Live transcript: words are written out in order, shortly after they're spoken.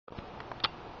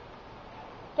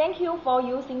Thank you for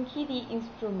using KD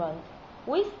instrument.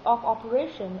 Width of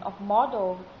operation of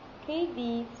model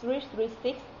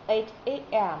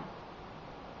KD3368AM.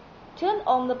 Turn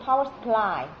on the power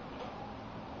supply.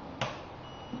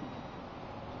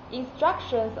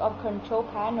 Instructions of control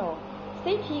panel.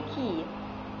 Safety key.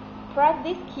 Press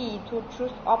this key to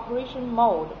choose operation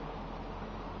mode.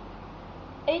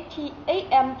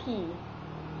 AM key.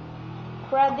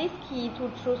 Press this key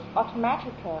to choose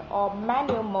automatic or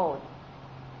manual mode.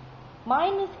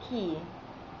 Minus key.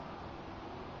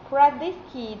 Press this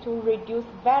key to reduce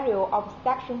value of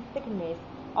section thickness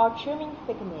or trimming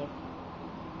thickness.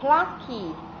 Plus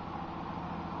key.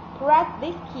 Press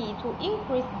this key to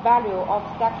increase value of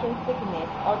section thickness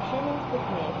or trimming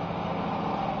thickness.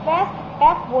 Fast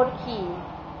backward key.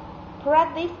 Press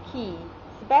this key.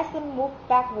 Specimen move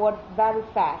backward very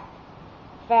fast.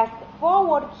 Fast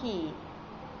forward key.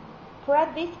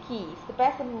 Press this key.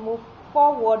 Specimen move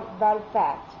forward very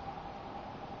fast.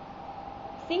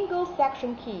 Single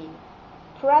section key.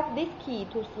 Press this key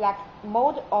to select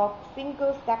mode of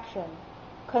single section.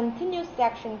 Continuous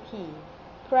section key.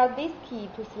 Press this key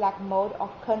to select mode of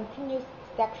continuous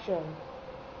section.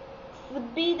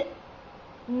 Speed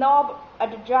knob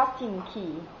adjusting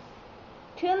key.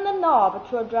 Turn the knob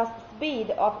to adjust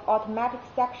speed of automatic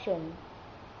section.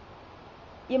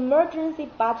 Emergency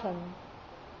button.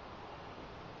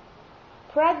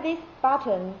 Press this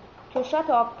button to shut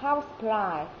off power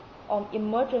supply on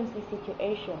emergency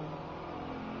situation.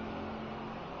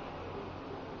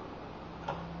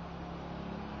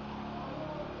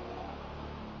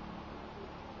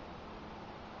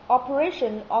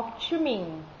 Operation of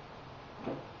trimming.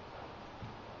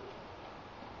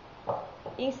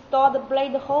 Install the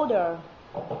blade holder.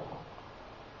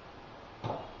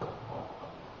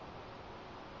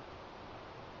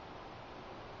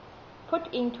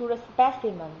 Put into the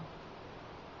specimen.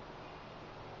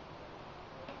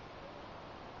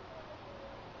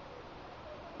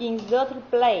 Insert the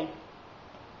blade.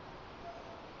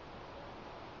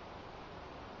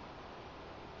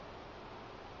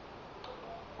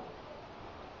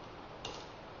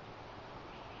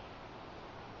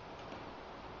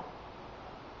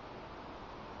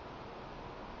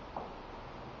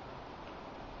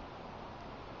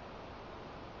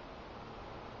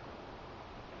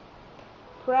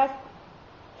 Press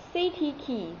CT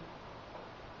key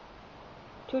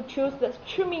to choose the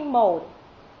trimming mode.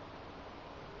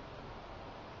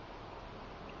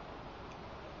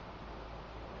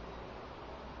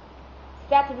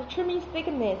 Set the trimming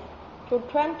thickness to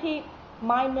 20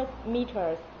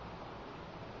 -meters.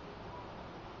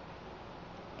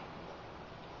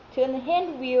 Turn the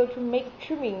hand wheel to make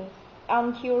trimming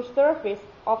until surface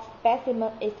of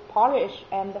specimen is polished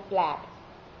and flat.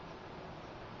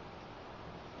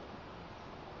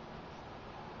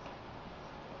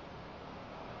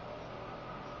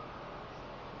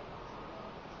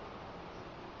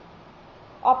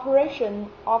 Operation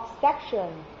of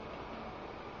section.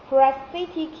 Press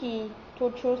CT key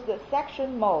to choose the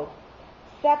section mode.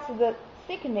 Set the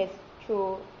thickness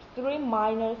to 3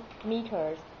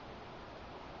 -meters.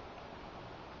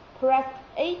 Press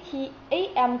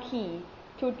AM key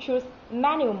to choose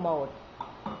manual mode.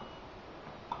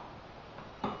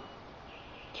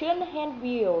 Turn the hand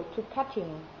wheel to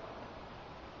cutting.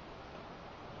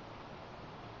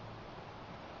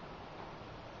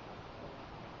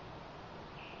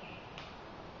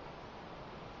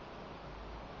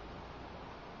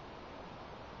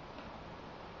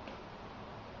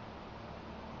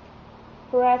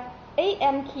 Press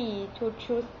AM key to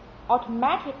choose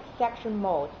automatic section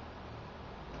mode.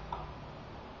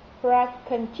 Press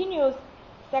continuous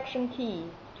section key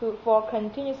for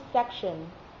continuous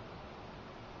section.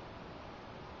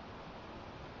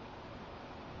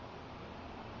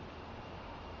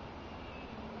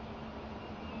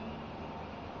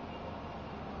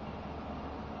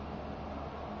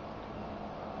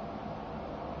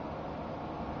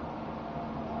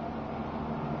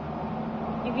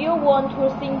 If you want to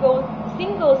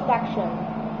single section,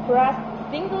 press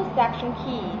single section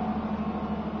key.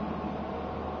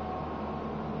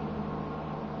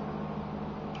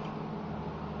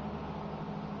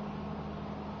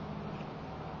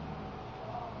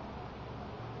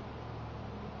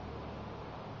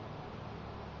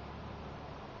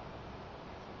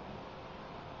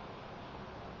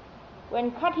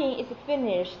 When cutting is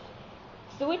finished,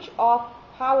 switch off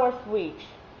power switch.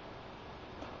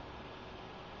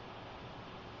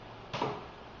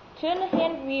 Turn the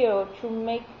hand wheel to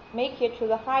make it to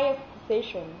the highest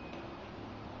position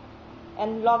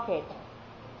and lock it.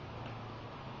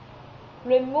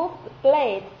 Remove the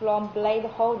blade from blade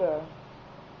holder.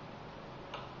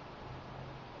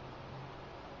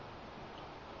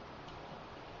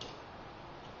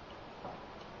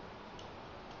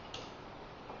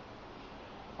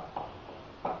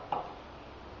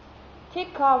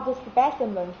 Take out the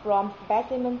specimen from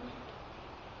specimen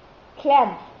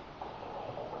clamp.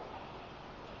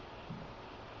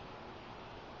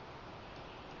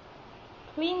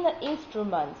 Clean the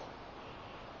instrument.